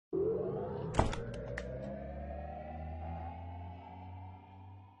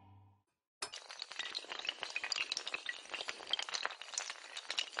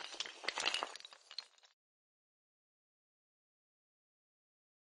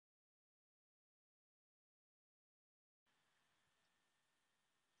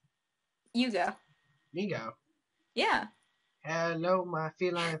You go. Me go. Yeah. Hello, my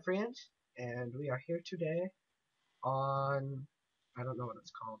feline friends, and we are here today on, I don't know what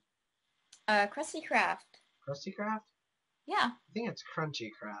it's called. Krusty Craft. Krusty Craft? Yeah. I think it's Crunchy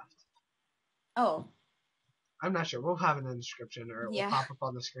Craft. Oh. I'm not sure. We'll have it in the description or it will Yeah. pop up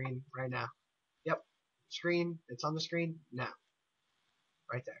on the screen right now. Yep. Screen. It's on the screen now.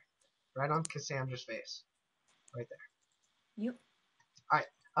 Right there. Right on Cassandra's face. Right there. Yep. Alright.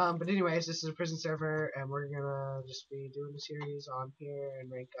 But anyways, this is a prison server and we're gonna just be doing the series on here and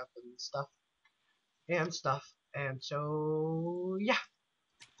rank up and stuff. And so yeah.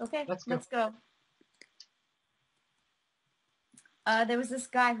 Okay, Let's go. let's go. There was this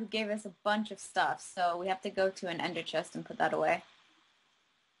guy who gave us a bunch of stuff, so we have to go to an ender chest and put that away.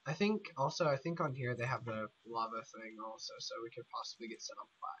 I think on here they have the lava thing also, so we could possibly get set on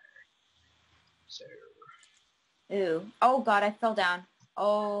fire. So Ooh. Oh god, I fell down.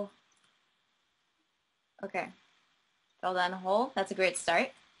 Oh. Okay. Fell down a hole. That's a great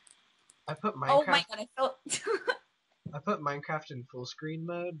start. I put Oh my Minecraft god, I fell. I put Minecraft in full screen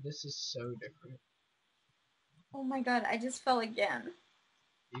mode. This is so different. Oh my god, I just fell again.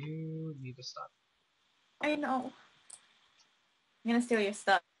 You need to stop. I know. I'm gonna steal your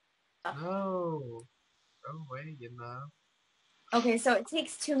stuff. No. Go away, you know. Okay, so it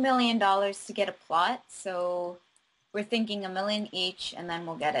takes $2 million to get a plot, so we're thinking $1 million each, and then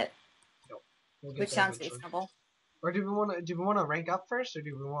we'll get it. Nope. We'll get Which there sounds eventually. reasonable. Or do we wanna rank up first, or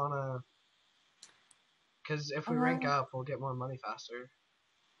do we wanna? Because if we rank up, we'll get more money faster.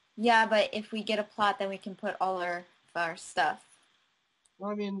 Yeah, but if we get a plot, then we can put all our stuff.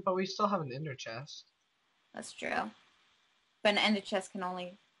 Well, I mean, but we still have an ender chest. That's true. But an ender chest can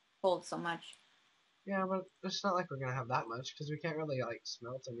only hold so much. Yeah, but it's not like we're gonna have that much because we can't really like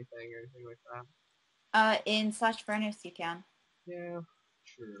smelt anything or anything like that. In slash furnace you can. Yeah,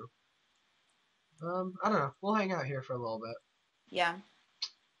 true. I don't know. We'll hang out here for a little bit. Yeah.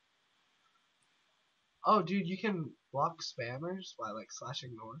 Oh, dude, you can block spammers by like slash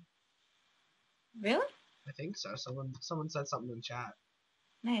ignore. Really? I think so. Someone said something in chat.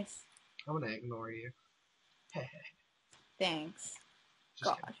 Nice. I'm gonna ignore you. Thanks.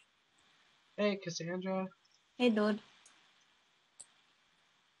 Just kidding. Gosh. Hey, Cassandra. Hey, dude.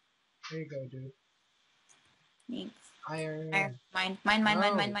 There you go, dude. Thanks. Iron. Mine.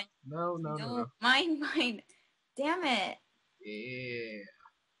 No. No. No, mine. Damn it. Yeah.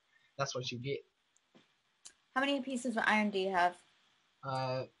 That's what you get. How many pieces of iron do you have?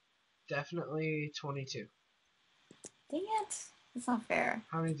 Definitely 22. Dang it. That's not fair.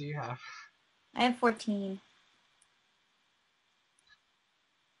 How many do you have? I have 14.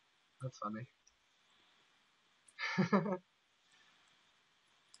 That's funny.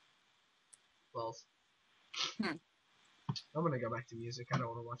 Well, Hmm. I'm gonna go back to music. I don't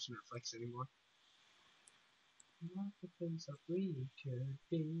want to watch Netflix anymore. Not the things that we could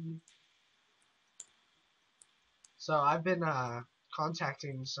be. So I've been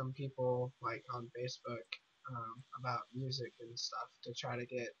contacting some people like on Facebook about music and stuff to try to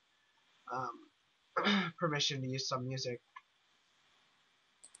get permission to use some music.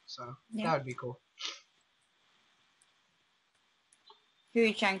 So Yeah. that would be cool. Who are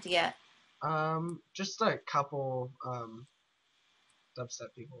you trying to get? Just a couple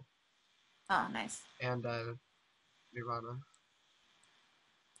dubstep people. Oh, nice. And Nirvana,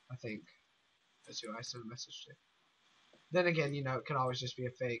 I think, is who I sent a message to. Then again, you know, it could always just be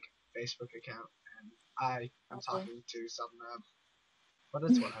a fake Facebook account, and I am talking to some but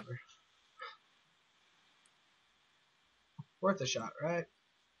it's whatever. Worth a shot, right?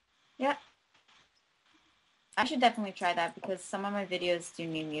 Yeah. I should definitely try that because some of my videos do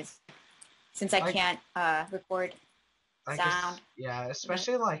need music. Since I can't record sound. Yeah,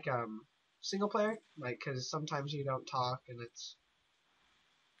 especially like single player, like because sometimes you don't talk and it's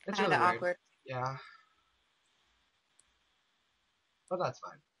Kind really of weird. awkward. Yeah, but that's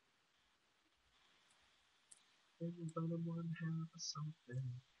fine.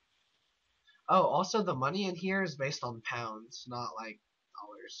 Oh, also the money in here is based on pounds, not like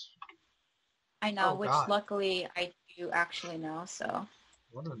dollars. I know, Oh which God, luckily I do actually know, so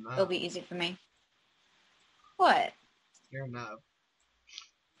what a it'll nub! be easy for me. What? You're a nub.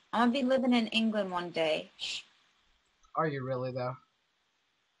 I'm gonna be living in England one day. Shh. Are you really though?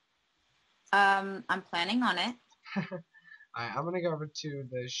 I'm planning on it. Alright, I'm gonna go over to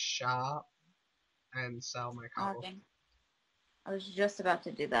the shop and sell my Oh, cobble. dang. I was just about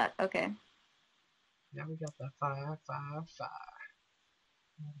to do that. Okay. Now we got the 555.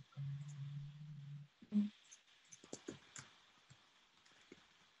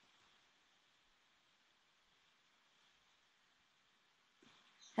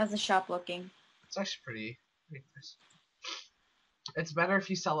 How's the shop looking? It's actually pretty nice. It's better if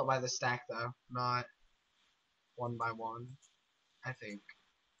you sell it by the stack though, not one by one. I think.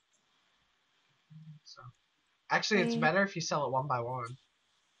 So actually, it's Okay. better if you sell it one by one.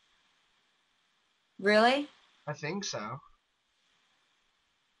 Really? I think so.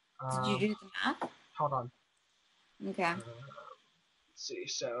 Did you do the math? Hold on. Okay. Let's see.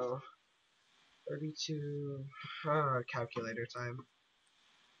 So 32. Calculator time.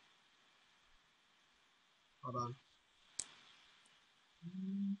 Hold on.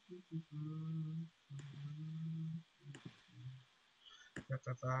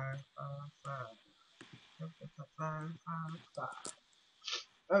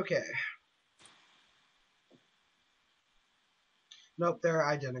 Okay. Nope, they're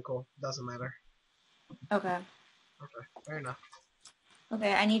identical. Doesn't matter. Okay. Okay, fair enough.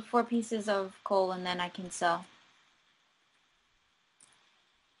 Okay, I need 4 pieces of coal and then I can sell.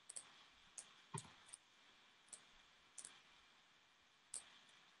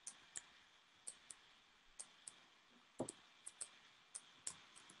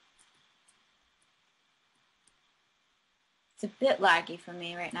 It's a bit laggy for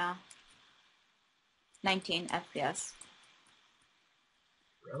me right now. 19 FPS.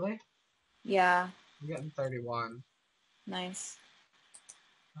 Really? Yeah. I'm getting 31. Nice.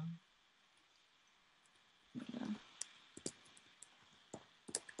 Yeah.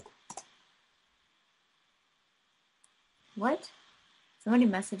 What? Somebody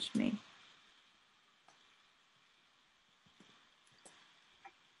messaged me.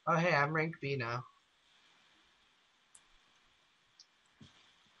 Oh, hey, I'm rank B now.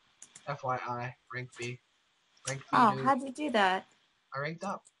 FYI, rank B. Rank B, Oh, dude. how'd you do that? I ranked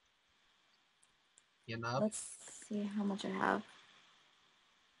up. You nub. Let's see how much I have.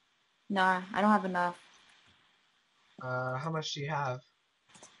 Nah, I don't have enough. How much do you have?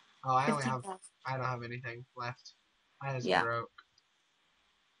 Oh, I only have. 15,000. I don't have anything left. I just Yeah. broke.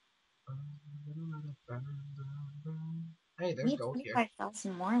 Hey, there's Need gold here.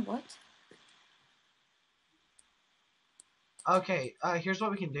 25,000 more? What? Okay, here's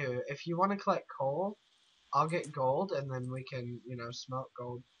what we can do. If you want to collect coal, I'll get gold, and then we can, smelt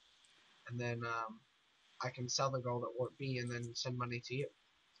gold, and then I can sell the gold at Warp B, and then send money to you.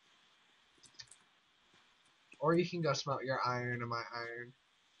 Or you can go smelt your iron and my iron,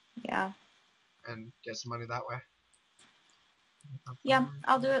 Yeah. and get some money that way. Yeah,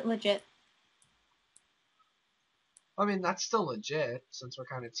 I'll do it legit. I mean, that's still legit, since we're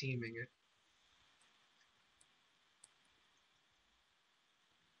kind of teaming it.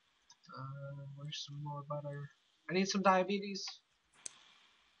 Where's some more butter? I need some diabetes.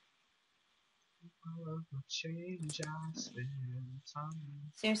 Change I spend time.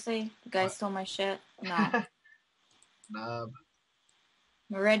 Seriously? The guy What? stole my shit? No. Nub.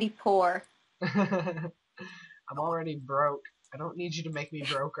 I'm already poor. I'm already broke. I don't need you to make me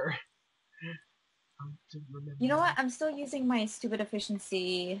broker. You know what? I'm still using my stupid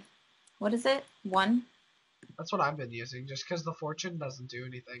efficiency. What is it? 1? That's what I've been using, just because the fortune doesn't do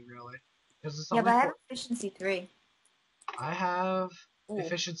anything really. Because it's Yeah, only but I have efficiency 3. I have Ooh.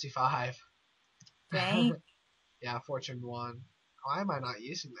 efficiency 5. Dang. Yeah, fortune 1. Why am I not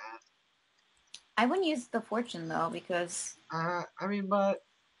using that? I wouldn't use the fortune though because I mean, but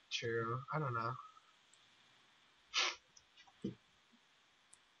true. I don't know.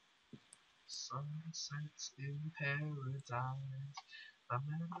 Sunsets in paradise. I'm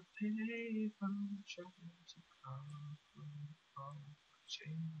gonna pay for trying to come from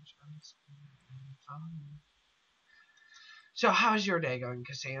change I spend time. So how's your day going,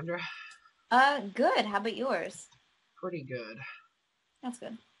 Cassandra? good. How about yours? Pretty good. That's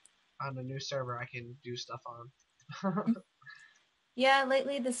good. On a new server I can do stuff on. Yeah,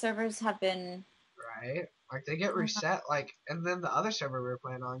 lately the servers have been Right? Like they get reset, like, and then the other server we were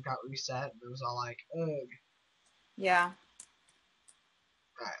playing on got reset, and it was all like, ugh. yeah.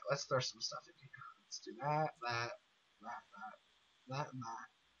 Alright, let's throw some stuff in here. Let's do that, and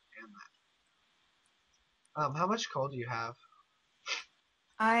that. How much coal do you have?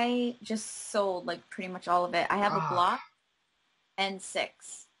 I just sold like pretty much all of it. I have a Ah, block and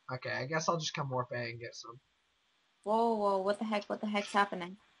 6. okay, I guess I'll just come warp A and get some. Whoa, whoa, what the heck? What the heck's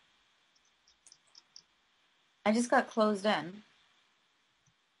happening? I just got closed in.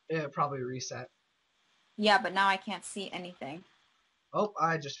 It probably reset. Yeah, but now I can't see anything. Oh,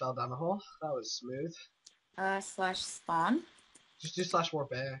 I just fell down the hole. That was smooth. Slash spawn. Just do slash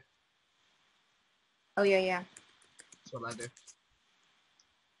warp A. Oh, yeah, yeah. That's what I do.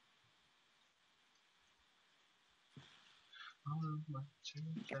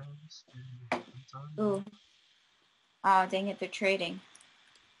 Ooh. Oh, dang it, they're trading.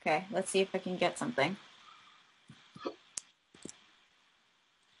 Okay, let's see if I can get something.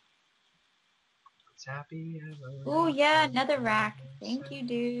 It's happy ever. Oh yeah, another rack. Thank you,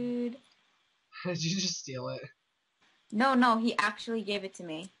 dude. Did you just steal it? No, he actually gave it to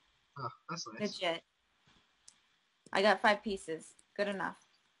me. Oh, that's nice. Legit. I got 5 pieces. Good enough.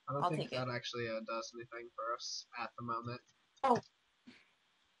 I don't I'll think take that it. actually does anything for us at the moment. Oh.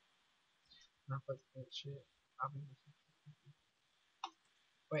 Not but that shit.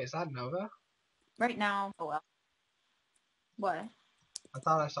 Wait, is that Nova? Right now. Oh well. What? I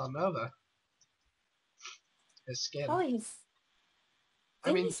thought I saw Nova. His skin. Probably he's... I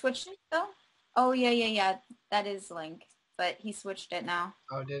Didn't mean, he switch it though? Oh yeah. That is Link. But he switched it now.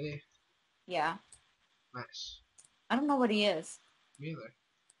 oh, did he? Yeah. Nice. I don't know what he is. Me either.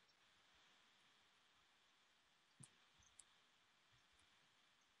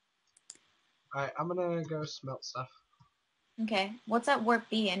 Alright, I'm gonna go smelt stuff. Okay. What's at Warp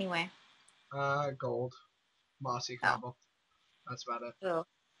B anyway? Gold. Mossy Oh. cobble. That's about it. Oh.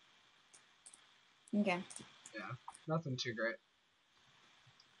 Okay. Yeah, nothing too great.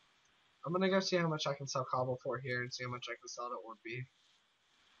 I'm gonna go see how much I can sell cobble for here and see how much I can sell it at Warp B.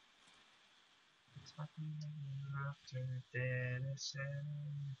 After that I said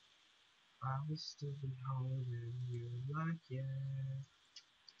I will still be holding you like yeah.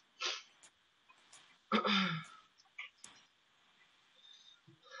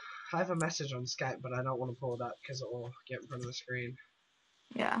 I have a message on Skype, but I don't want to pull it up because it will get in front of the screen.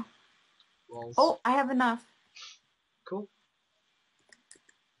 Yeah. Lols. Oh, I have enough. Cool.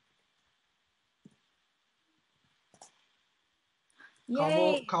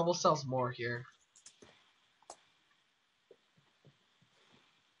 Yay. Cobble sells more here.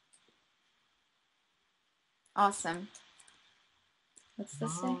 Awesome. What's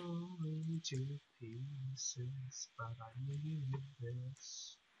this say? Falling to pieces, but I need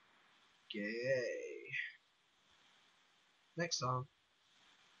this. Gay. Next song.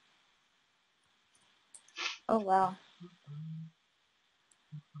 Oh wow.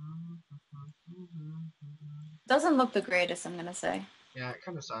 Doesn't look the greatest, I'm gonna say. Yeah, it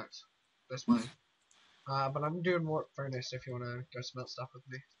kind of sucks. This mine. But I'm doing warp furnace if you want to go smelt stuff with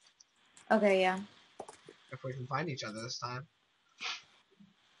me. Okay, yeah. If we can find each other this time.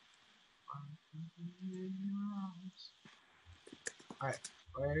 Alright,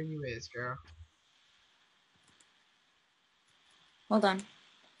 where you is, girl? Hold on.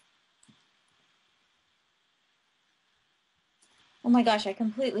 Oh my gosh, I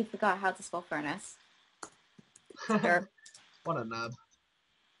completely forgot how to spell furnace. Derp. What a nub.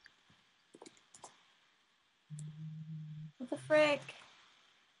 What the frick?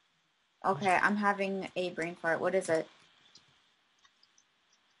 Okay, I'm having a brain fart. What is it?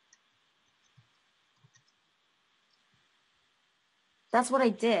 That's what I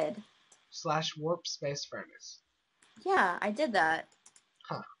did. / warp space furnace. Yeah, I did that.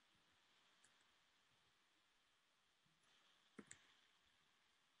 Huh.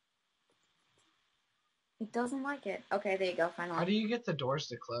 It doesn't like it. Okay, there you go, finally. How do you get the doors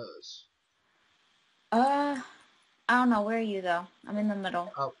to close? I don't know. Where are you, though? I'm in the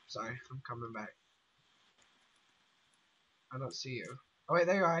middle. Oh, sorry. I'm coming back. I don't see you. Oh, wait,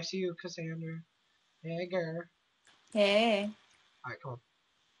 there you are. I see you, Cassandra. Hey, girl. Hey. Alright, come on.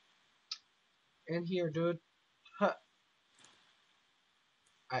 In here, dude. Huh.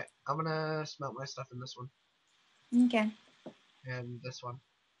 Alright, I'm gonna smelt my stuff in this one. Okay. And this one.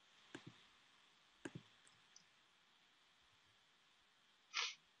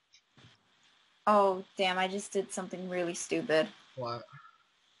 Oh, damn, I just did something really stupid. What?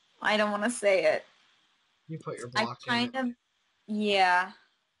 I don't want to say it. You put your I block in kind it. of... Yeah.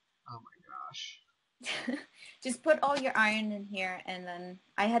 Oh my gosh. Just put all your iron in here, and then...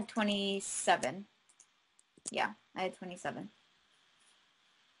 I had 27. Yeah, I had 27.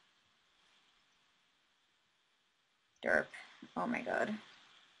 Derp. Oh my god.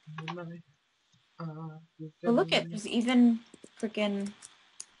 But look at, there's even freaking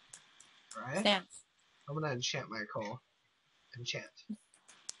Right? stamps. I'm gonna enchant my coal. Enchant.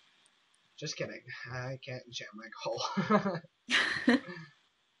 Just kidding. I can't enchant my coal.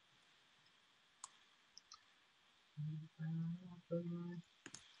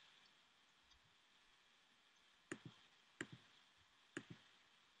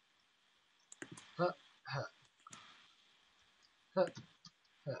 Huh, huh, huh,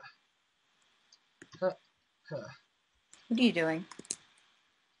 huh, huh, huh. What are you doing?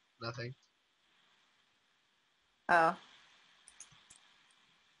 Nothing. Oh.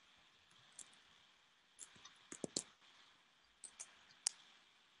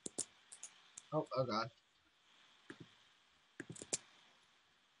 Oh god.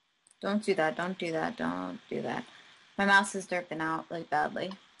 Don't do that. Don't do that. Don't do that. My mouse is derping out, like,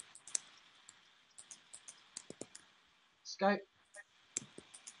 badly. Skype.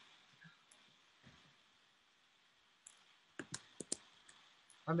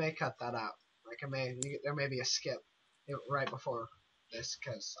 I may cut that out. Like, there may be a skip right before this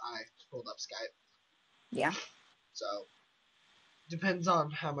because I pulled up Skype. Yeah. So, depends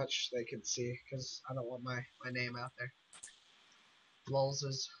on how much they can see because I don't want my name out there. Lols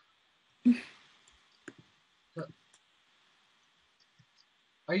is.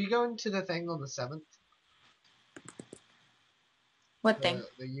 Are you going to the thing on the 7th? What thing?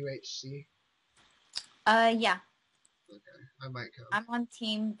 The UHC? Yeah. Okay, I might come. I'm on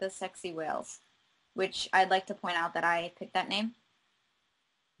team the sexy whales, which I'd like to point out that I picked that name.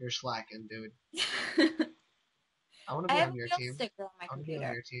 You're slacking, dude. I want I to be have on your a whale team. sticker on my I want to be on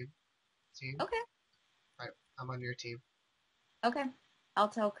computer. your team. Okay. Alright, I'm on your team. Okay. I'll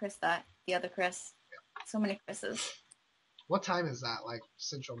tell Chris that. The other Chris. Yeah. So many Chris's. What time is that? Like,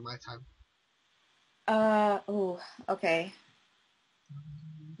 Central my time? Oh, okay.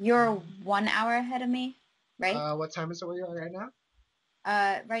 You're 1 hour ahead of me, right? What time is it where you are right now?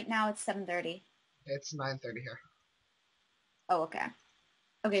 Right now it's 7:30. It's 9:30 here. Oh, okay.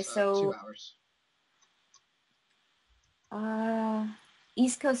 Okay, so so 2 hours.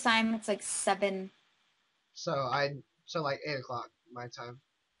 East Coast time it's like 7. So like 8 o'clock my time.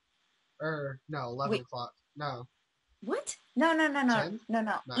 No, 11 Wait, o'clock. No. what? No. 10? No.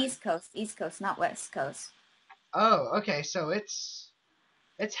 9. East Coast, not West Coast. Oh, okay. So it's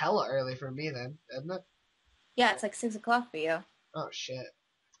hella early for me then, isn't it? Yeah, it's like 6 o'clock for you. Oh shit.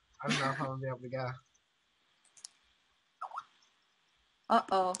 I don't know if I'm gonna be able to go.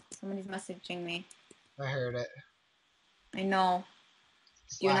 Uh-oh, somebody's messaging me. I heard it. I know.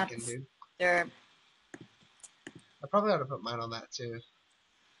 Slacking, dude. They're... I probably ought to put mine on that too.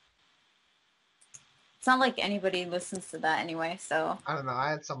 It's not like anybody listens to that anyway, so... I don't know. I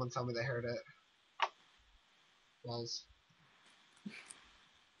had someone tell me they heard it. Walls.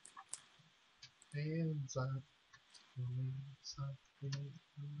 Hands up.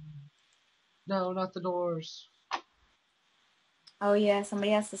 No, not the doors. Oh yeah,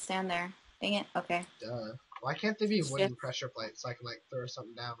 somebody has to stand there. Dang it. Okay. Duh. Why can't they be wooden pressure plates so I can like throw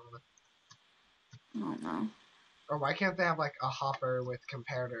something down on it? I don't know. Or why can't they have like a hopper with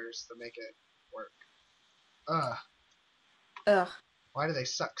comparators to make it work? Ugh. Why do they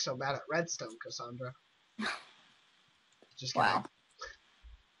suck so bad at redstone, Cassandra? Just kidding. Wow.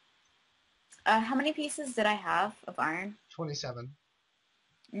 How many pieces did I have of iron? 27.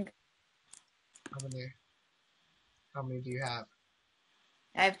 Okay. How many do you have?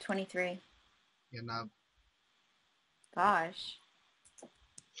 I have 23. You nub. Gosh.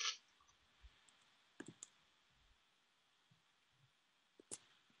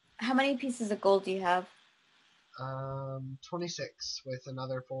 How many pieces of gold do you have? 26 with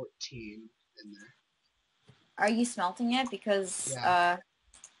another 14 in there. Are you smelting it? Because, yeah.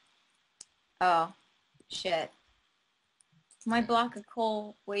 Oh, shit. My block of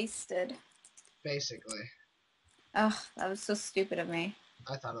coal wasted. Basically. Ugh, that was so stupid of me.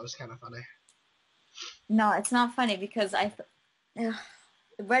 I thought it was kind of funny. No, it's not funny because it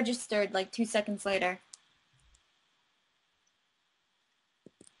registered like 2 seconds later.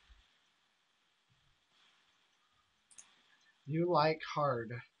 You like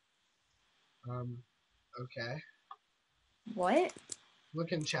hard. Okay. What?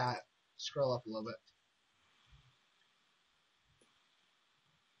 Look in chat. Scroll up a little bit.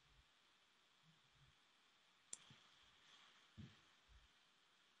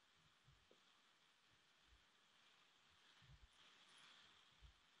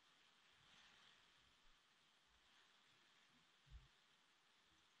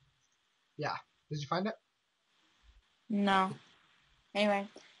 Yeah. Did you find it? No. Anyway,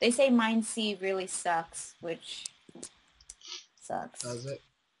 they say mine C really sucks, which sucks. Does it?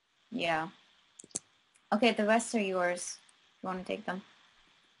 Yeah. Okay, the rest are yours. You want to take them?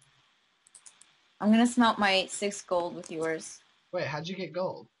 I'm gonna smelt my 6 gold with yours. Wait, how'd you get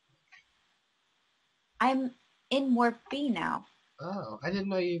gold? I'm in Warp B now. Oh, I didn't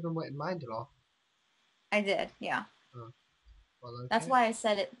know you even went and mined at all. I did, yeah. Oh. Well, okay. That's why I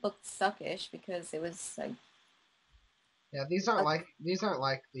said it looked suckish, because it was like... Yeah, these aren't like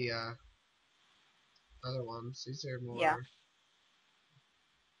the other ones. These are more... Yeah.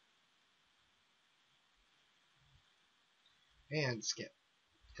 And skip.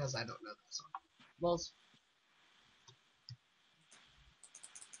 Because I don't know that song. Lols.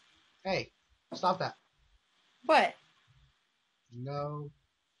 Hey, stop that. What? No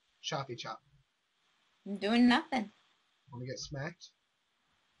choppy chop. I'm doing nothing. Want to get smacked?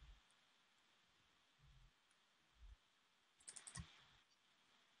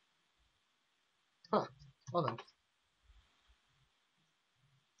 Well then.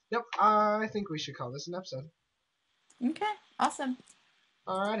 Yep, I think we should call this an episode. Okay, awesome.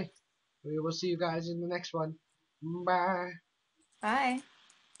 Alrighty. We will see you guys in the next one. Bye. Bye.